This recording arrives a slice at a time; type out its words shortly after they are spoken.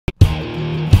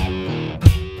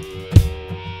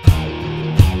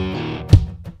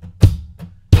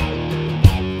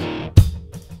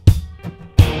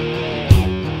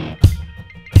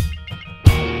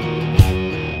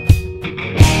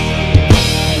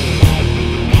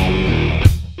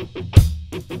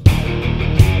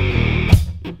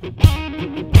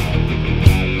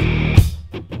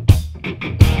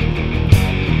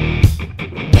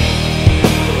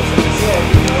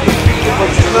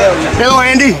Hello,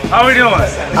 Andy. How we doing?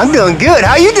 I'm doing good.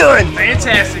 How you doing?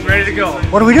 Fantastic. Ready to go.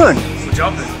 What are we doing? We're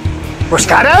jumping. We're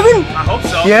skydiving? I hope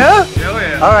so. Yeah? Hell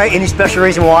yeah. All right. Any special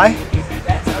reason why?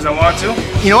 Because I want to.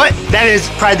 You know what? That is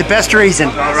probably the best reason.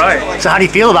 All right. So how do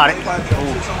you feel about it?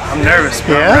 I'm nervous,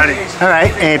 but Yeah? I'm ready. All right.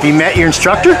 And have you met your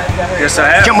instructor? Yes, I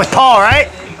have. Jump with Paul, right?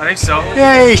 I think so.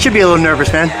 Yeah, you should be a little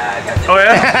nervous, man. Oh,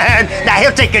 yeah? Nah,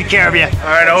 he'll take good care of you. All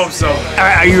right, I hope so. All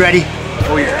right, are you ready?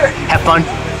 Oh, yeah. Have fun.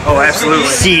 Oh, absolutely.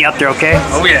 See you up there, okay?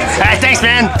 Oh, yeah. All right, thanks,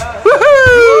 man.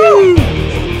 Woohoo!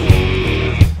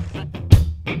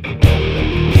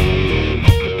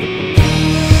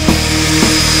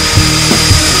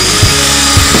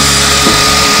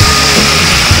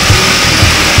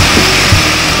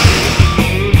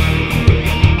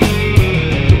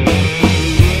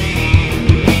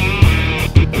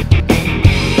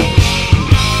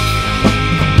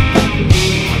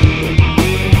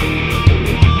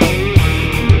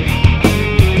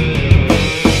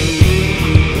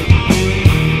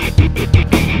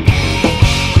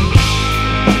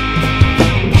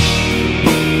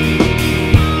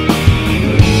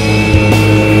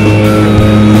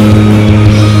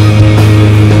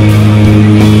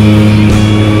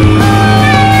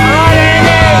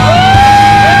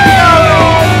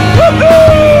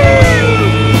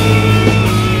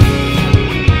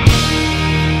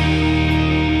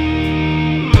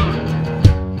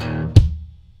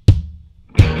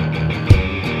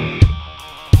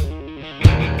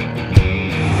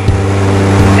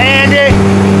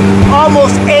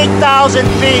 Almost 8,000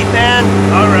 feet, man.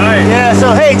 All right. Yeah,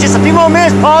 so hey, just a few more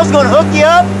minutes, Paul's gonna hook you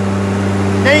up,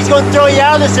 then he's gonna throw you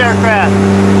out of this aircraft.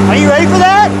 Are you ready for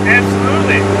that?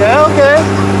 Absolutely. Yeah, okay.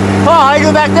 Paul, how you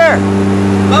doing back there?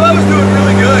 Well, I was doing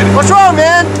really good. What's wrong,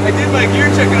 man? I did my gear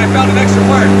check and I found an extra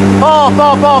part. Paul,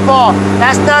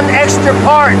 that's not an extra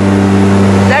part.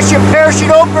 That's your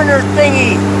parachute opener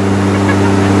thingy.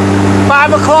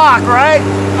 5 o'clock, right?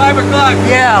 5 o'clock.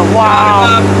 Yeah,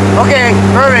 wow. Okay,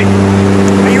 perfect.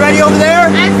 Are you ready over there?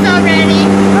 I'm so ready.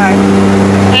 All right.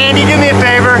 Andy, do me a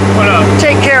favor. What up?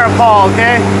 Take care of Paul,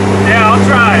 okay? Yeah, I'll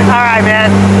try. All right,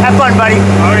 man. Have fun, buddy.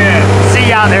 Oh, yeah. See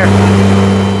you out there.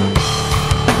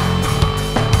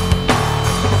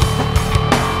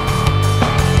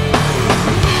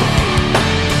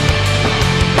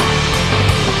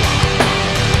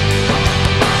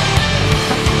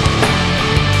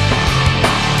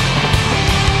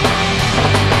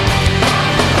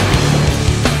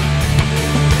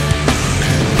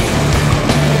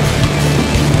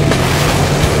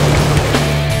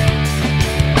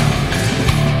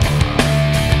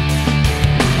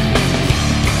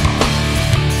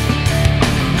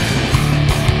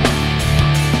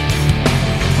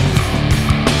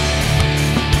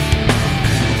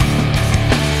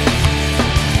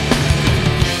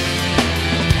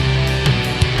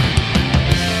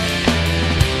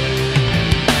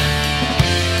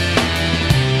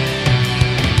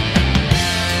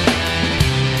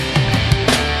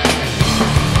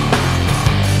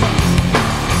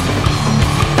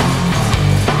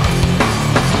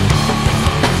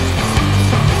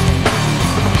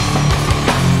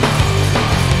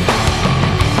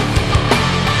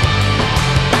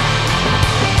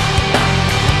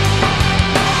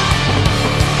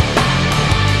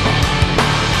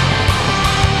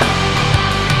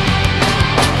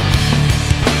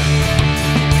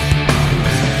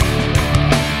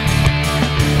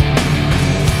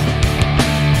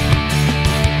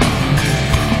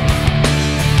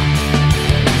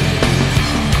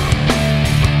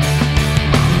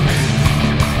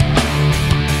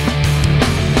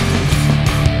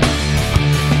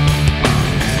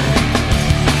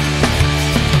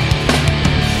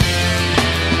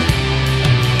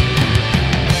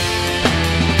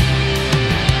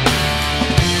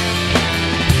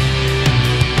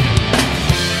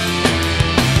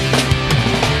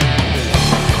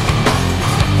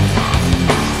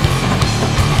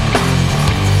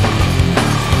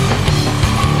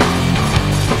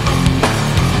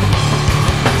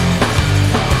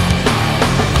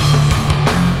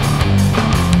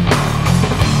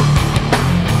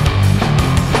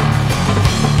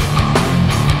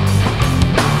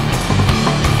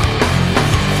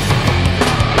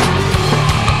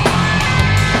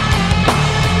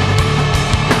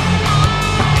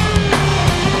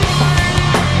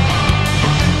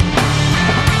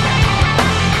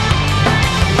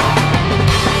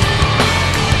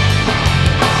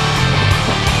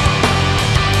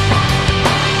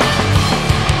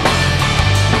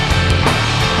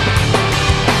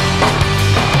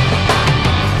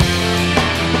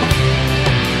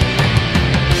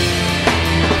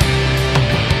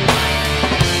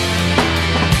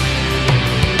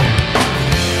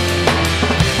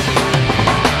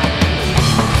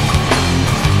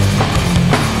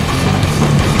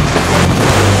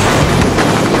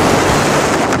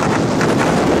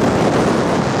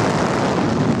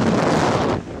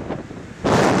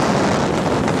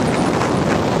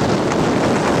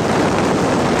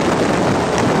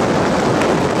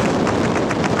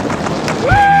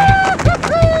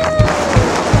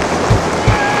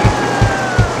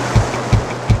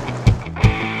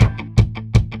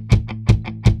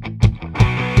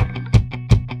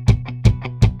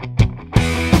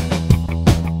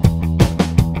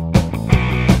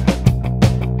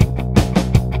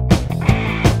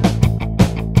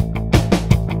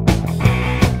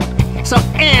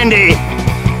 Hey!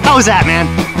 How was that, man?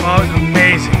 Oh, it was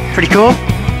amazing. Pretty cool?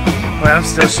 Well, I'm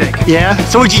still shaking. Yeah?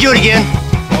 So would you do it again?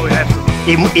 Oh,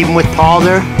 absolutely. Even with Paul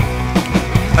there?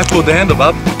 I pulled the handle,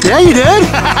 Bob. Yeah, you did?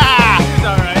 It's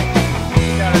alright.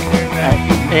 Got us here,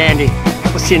 man. Hey, Andy,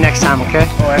 we'll see you next time, okay?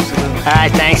 Oh, absolutely. All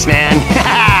right, thanks, man.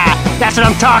 That's what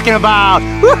I'm talking about.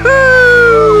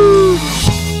 Woohoo!